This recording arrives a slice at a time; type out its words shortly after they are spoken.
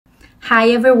Hi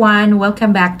everyone,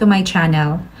 welcome back to my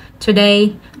channel.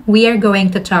 Today, we are going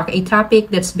to talk a topic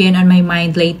that's been on my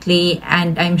mind lately,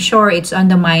 and I'm sure it's on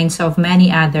the minds of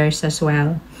many others as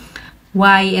well.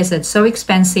 Why is it so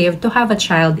expensive to have a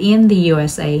child in the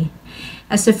USA?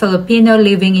 As a Filipino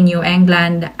living in New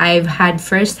England, I've had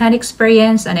first-hand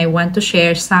experience and I want to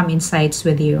share some insights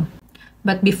with you.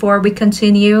 But before we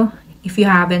continue, if you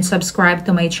haven't subscribed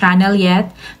to my channel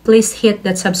yet, please hit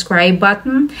that subscribe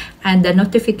button and the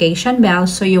notification bell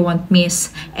so you won't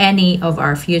miss any of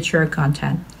our future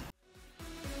content.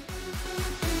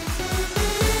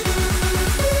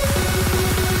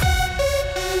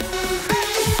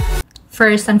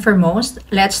 First and foremost,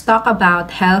 let's talk about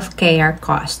healthcare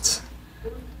costs.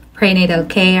 Prenatal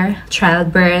care,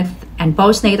 childbirth, and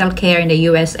postnatal care in the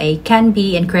USA can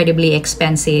be incredibly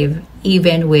expensive,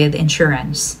 even with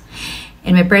insurance.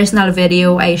 In my personal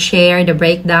video, I share the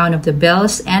breakdown of the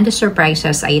bills and the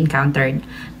surprises I encountered.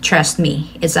 Trust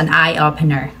me, it's an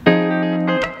eye-opener.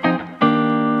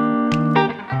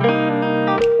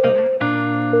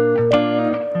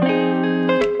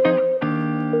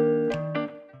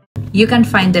 You can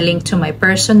find the link to my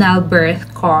personal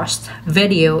birth cost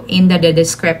video in the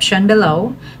description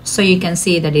below so you can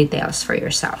see the details for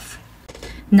yourself.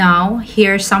 Now,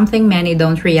 here's something many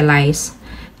don't realize: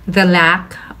 the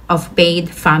lack of paid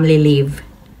family leave.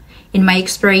 In my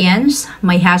experience,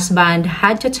 my husband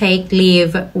had to take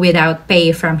leave without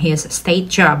pay from his state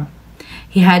job.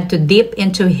 He had to dip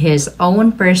into his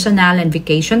own personal and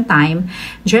vacation time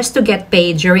just to get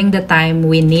paid during the time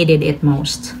we needed it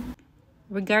most.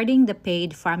 Regarding the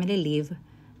paid family leave,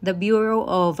 the Bureau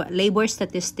of Labor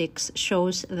Statistics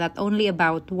shows that only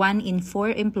about 1 in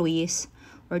 4 employees,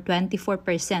 or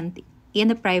 24%, in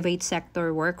the private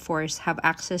sector workforce have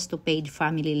access to paid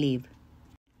family leave.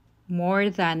 More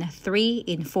than 3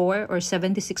 in 4, or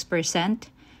 76%,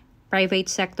 private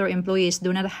sector employees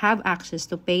do not have access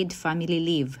to paid family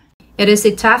leave. It is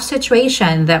a tough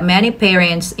situation that many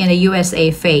parents in the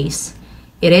USA face.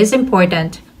 It is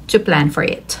important to plan for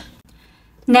it.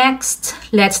 Next,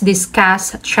 let's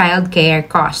discuss childcare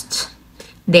costs.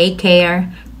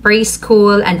 Daycare,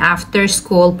 preschool, and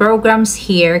after-school programs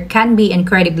here can be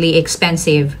incredibly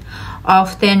expensive,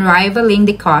 often rivaling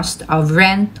the cost of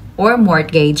rent or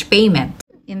mortgage payment.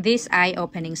 In this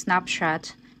eye-opening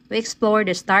snapshot, we explore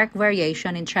the stark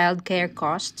variation in childcare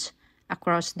costs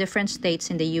across different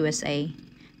states in the USA,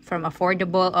 from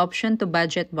affordable option to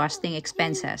budget-busting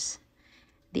expenses.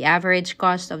 The average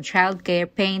cost of childcare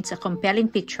paints a compelling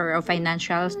picture of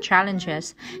financial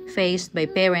challenges faced by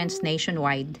parents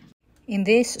nationwide. In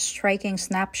this striking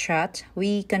snapshot,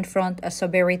 we confront a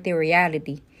sobriety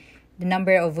reality: the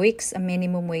number of weeks a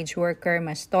minimum wage worker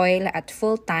must toil at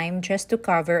full time just to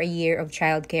cover a year of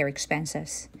childcare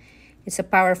expenses. It's a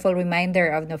powerful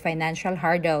reminder of the financial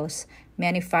hurdles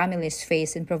many families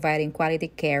face in providing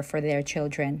quality care for their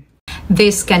children.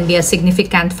 This can be a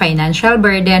significant financial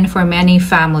burden for many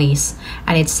families,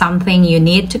 and it's something you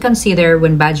need to consider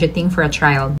when budgeting for a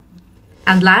child.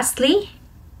 And lastly,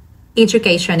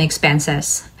 education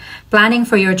expenses. Planning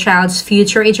for your child's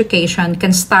future education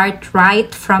can start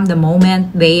right from the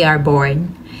moment they are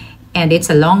born, and it's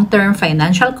a long-term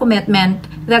financial commitment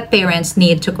that parents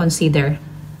need to consider.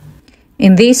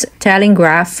 In this telling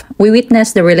graph, we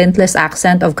witness the relentless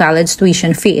ascent of college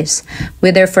tuition fees,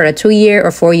 whether for a 2-year or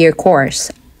 4-year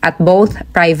course, at both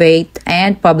private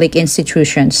and public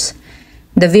institutions.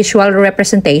 The visual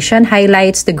representation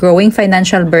highlights the growing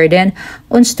financial burden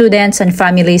on students and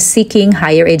families seeking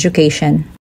higher education.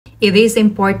 It is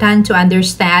important to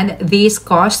understand these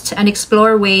costs and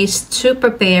explore ways to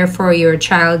prepare for your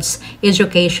child's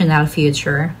educational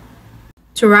future.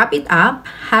 To wrap it up,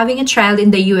 having a child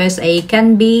in the USA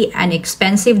can be an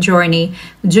expensive journey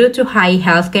due to high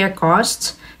healthcare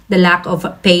costs, the lack of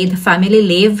paid family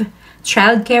leave,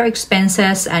 childcare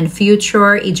expenses, and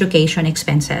future education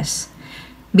expenses.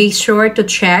 Be sure to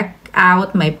check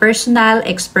out my personal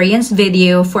experience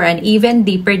video for an even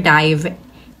deeper dive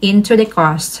into the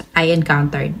costs I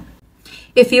encountered.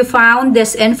 If you found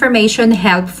this information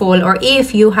helpful, or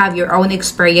if you have your own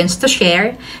experience to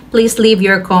share, please leave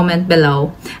your comment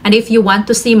below. And if you want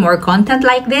to see more content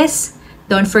like this,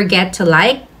 don't forget to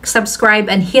like, subscribe,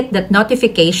 and hit that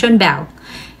notification bell.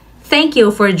 Thank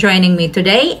you for joining me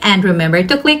today, and remember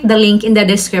to click the link in the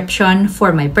description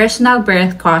for my personal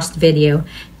birth cost video.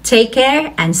 Take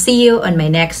care and see you on my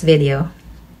next video.